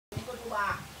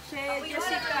Si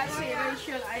Jessica at si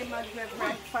Rachel ay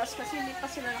magbe-breakfast kasi hindi pa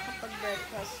sila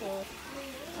nakapag-breakfast. So,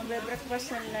 ang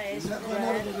breakfast nila is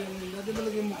bread. Dati ba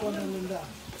lagi mo ko ng Glenda?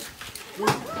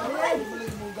 Dati ba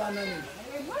lagi mo gana niya?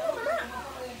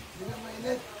 Hindi na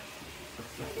mainit.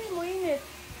 Hindi mo init.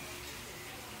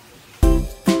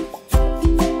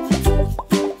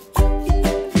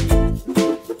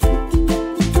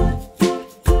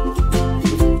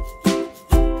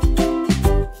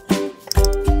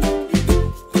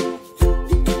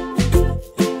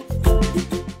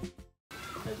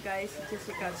 Guys, si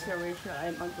Jessica at si Rachel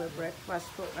ay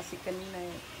magbe-breakfast po kasi kanina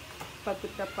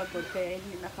pagod na pagod kaya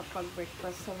hindi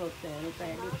nakapag-breakfast sa hotel.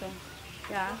 Kaya dito,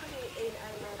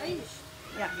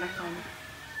 nakan.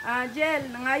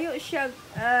 Jel, nangayo siya,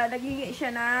 naghingi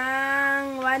siya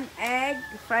ng 1 egg,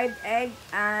 fried egg,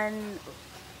 and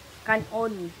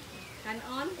kanon.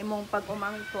 Kanon? Imong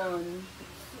pag-umangkon.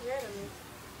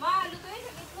 Ma, lutuin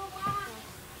sa kitlo, ma.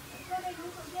 Ito,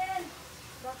 nagluto din.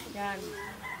 Yan.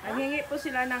 Naghingi po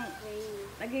si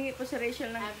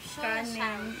Rachel ng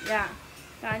kanin.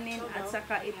 Kanin at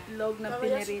saka itlog na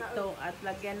pinirito at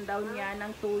lagyan daw niya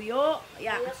ng tuyo.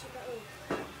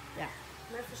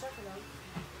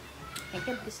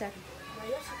 Ikan pisar.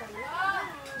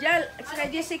 Jal, saka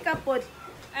Jessica po.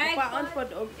 Paon po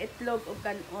og itlog o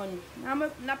kanon.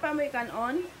 Napamoy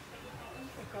kanon?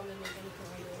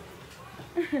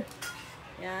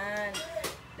 Yan.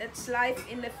 That's life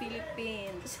in the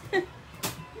Philippines.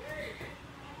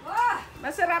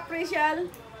 Masarap, Rachel.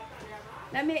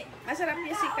 Lami, masarap,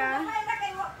 Jessica.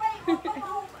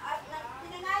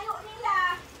 Pinangayo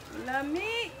nila.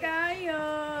 Lami kayo.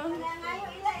 Pinangayo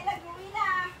nila gawina.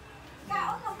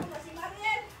 Kaon na po si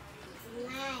Mariel.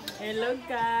 Hello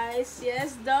guys.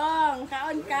 Yes, dong.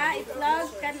 Kaon ka,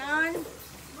 itlog, kanon.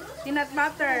 Peanut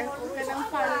butter. O kanang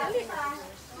pan.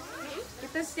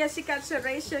 Ito si Jessica at si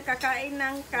Rachel kakain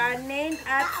ng kanin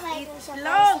at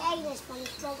itlog.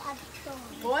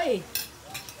 Hoy!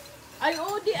 Ay,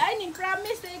 di ay.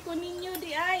 Ning-promise na ko ninyo,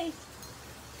 di ay.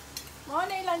 Mo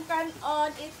na ilang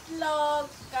kanon, itlog,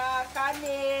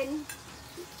 kanin.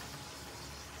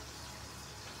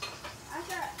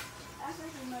 Asa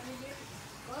si Maribel?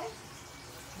 Hoy?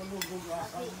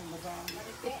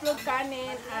 Itlog,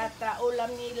 kanin, at ulam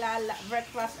nila,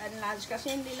 breakfast and lunch.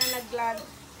 Kasi hindi na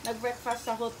nag-breakfast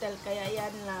sa hotel, kaya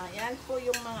yan na. Yan po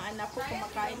yung mga anak ko,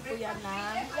 kumakain po yan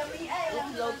ng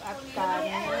itlog at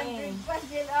kanin.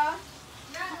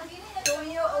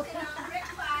 Tuyo o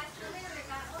breakfast.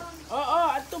 Oo,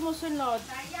 at tumusunod.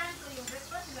 Sayang ko yung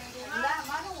breakfast. Wala,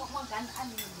 manong mo ganaan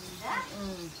nila.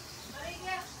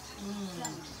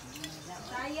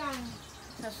 Sayang.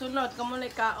 Nasunod, kamunay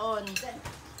kaon.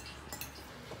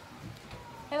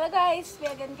 Hello guys,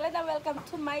 me again Glenda. Welcome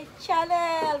to my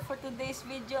channel. For today's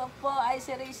video po ay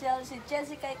si Rachel, si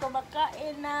Jessica ay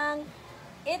kumakain ng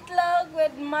itlog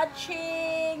with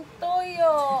matching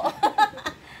tuyo.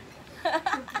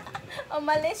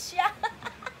 Umalis siya.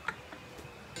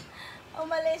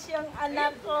 Umalis yung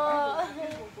anak ko.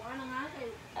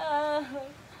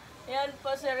 Yan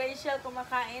po si Rachel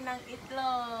kumakain ng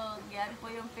itlog. Yan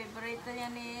po yung favorite niya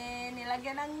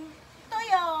nilagyan ng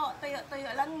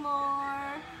tuyo lang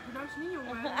more.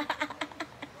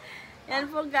 Yan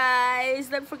po guys.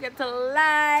 Don't forget to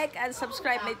like and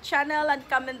subscribe my channel and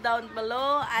comment down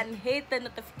below and hit the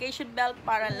notification bell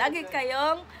para lagi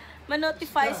kayong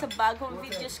ma-notify sa bagong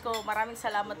videos ko. Maraming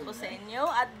salamat po sa inyo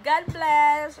at God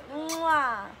bless.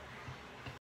 Mwah!